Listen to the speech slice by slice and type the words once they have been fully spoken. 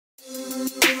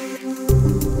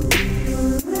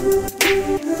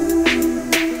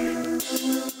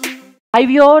High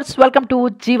viewers, welcome to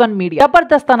Jeevan media.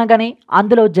 Jabardasth అనగానే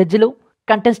అందులో జడ్జిలు,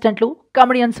 కంటెస్టెంట్లు,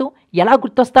 కమెడియన్స్ ఎలా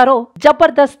గుర్తొస్తారో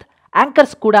జబర్దస్త్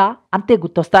యాంకర్స్ కూడా అంతే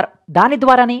గుర్తొస్తారు. దాని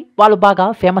ద్వారానే వాళ్ళు బాగా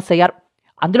ఫేమస్ అయ్యారు.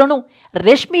 అందులోనూ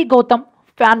రష్మి గౌతమ్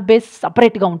ఫ్యాన్ బేస్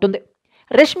సపరేట్గా ఉంటుంది.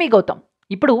 రష్మి గౌతమ్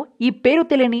ఇప్పుడు ఈ పేరు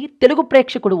తెలియని తెలుగు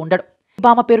ప్రేక్షకుడు ఉండడు.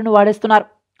 భామ పేరును వాడేస్తున్నారు.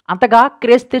 అంతగా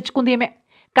క్రేజ్ తెచ్చుకుంది ఈమె.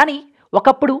 కానీ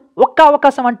ఒకప్పుడు ఒక్క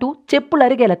అవకాశం అంటూ చెప్పులు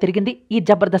అరిగేలా తిరిగింది ఈ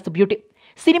జబర్దస్త్ బ్యూటీ.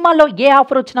 సినిమాల్లో ఏ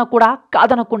ఆఫర్ వచ్చినా కూడా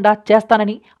కాదనకుండా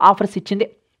చేస్తానని ఆఫర్స్ ఇచ్చింది.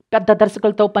 పెద్ద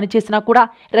దర్శకులతో పనిచేసినా కూడా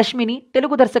రష్మిని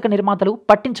తెలుగు దర్శక నిర్మాతలు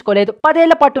పట్టించుకోలేదు. 10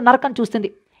 ఏళ్ల పాటు నరకం చూసింది.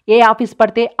 ఏ ఆఫీస్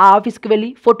పడితే ఆ ఆఫీస్కి వెళ్ళి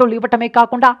ఫోటోలు ఇవ్వటమే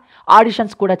కాకుండా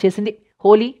ఆడిషన్స్ కూడా చేసింది.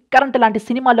 హోలీ, కరెంట్ లాంటి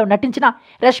సినిమాల్లో నటించిన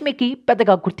రష్మికి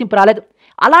పెద్దగా గుర్తింపు రాలేదు.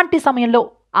 అలాంటి సమయంలో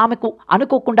ఆమెకు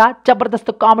అనుకోకుండా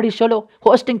జబర్దస్త్ కామెడీ షోలో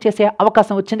హోస్టింగ్ చేసే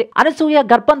అవకాశం వచ్చింది. అనసూయ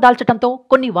గర్భం దాల్చడంతో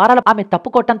కొన్ని వారాలు ఆమె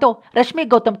తప్పుకోవటంతో రష్మి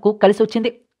గౌతమ్కు కలిసి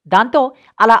వచ్చింది. దాంతో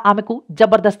అలా ఆమెకు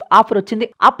జబర్దస్త్ ఆఫర్ వచ్చింది.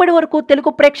 అప్పటి వరకు తెలుగు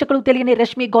ప్రేక్షకులు తెలియని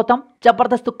రష్మి గౌతమ్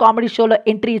జబర్దస్త్ కామెడీ షోలో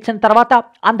ఎంట్రీ ఇచ్చిన తర్వాత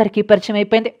అందరికీ పరిచయం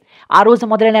అయిపోయింది. ఆ రోజు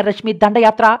మొదలైన రష్మి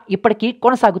దండయాత్ర ఇప్పటికీ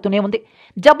కొనసాగుతూనే ఉంది.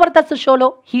 జబర్దస్త్ షోలో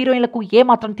హీరోయిన్లకు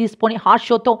ఏమాత్రం తీసిపోని హాట్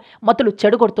షోతో మతులు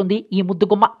చెడగొడుతుంది ఈ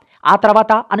ముద్దుగుమ్మ. ఆ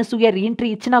తర్వాత అనసూయ రీఎంట్రీ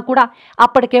ఇచ్చినా కూడా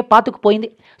అప్పటికే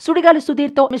పాతుకుపోయింది. సుడిగాలి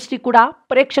సుధీర్తో మిస్ట్రీ కూడా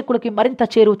ప్రేక్షకులకి మరింత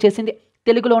చేరువ చేసింది.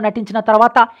 తెలుగులో నటించిన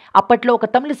తర్వాత అప్పట్లో ఒక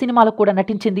తమిళ సినిమాలో కూడా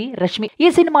నటించింది రష్మి. ఈ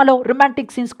సినిమాలో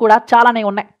రొమాంటిక్ సీన్స్ కూడా చాలానే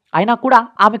ఉన్నాయి. అయినా కూడా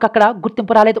ఆమెకు అక్కడ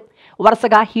గుర్తింపు రాలేదు.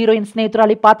 వరుసగా హీరోయిన్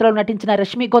స్నేహితురాలి పాత్రలో నటించిన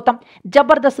రష్మి గౌతమ్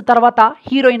జబర్దస్త్ తర్వాత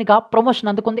హీరోయిన్గా ప్రమోషన్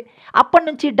అందుకుంది. అప్పటి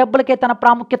నుంచి డబ్బులకే తన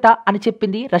ప్రాముఖ్యత అని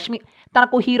చెప్పింది రష్మి.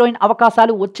 తనకు హీరోయిన్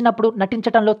అవకాశాలు వచ్చినప్పుడు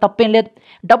నటించడంలో తప్పేం లేదు,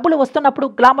 డబ్బులు వస్తున్నప్పుడు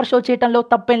గ్లామర్ షో చేయడంలో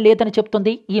తప్పేం లేదని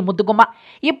చెప్తుంది ఈ ముద్దుగుమ్మ.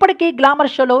 ఇప్పటికీ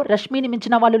గ్లామర్ షోలో రష్మిని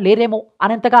మించిన వాళ్ళు లేరేమో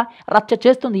అనేంతగా రచ్చ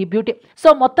చేస్తుంది ఈ బ్యూటీ.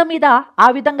 సో మొత్తం మీద ఆ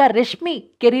విధంగా రష్మి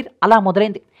కెరీర్ అలా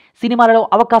మొదలైంది. సినిమాలలో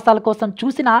అవకాశాల కోసం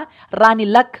చూసినా రాని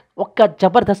లక్ ఒక్క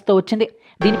జబర్దస్త్తో వచ్చింది.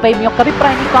 దీనిపై మీ యొక్క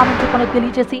అభిప్రాయాన్ని కామెంట్ రూపంలో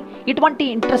తెలియజేసి ఇటువంటి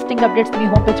ఇంట్రెస్టింగ్ అప్డేట్స్ మీ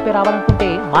హోమ్ పేజ్ పై రావాలనుకుంటే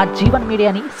మా జీవన్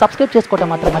మీడియాని సబ్స్క్రైబ్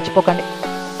చేసుకోవడం మాత్రం మర్చిపోకండి.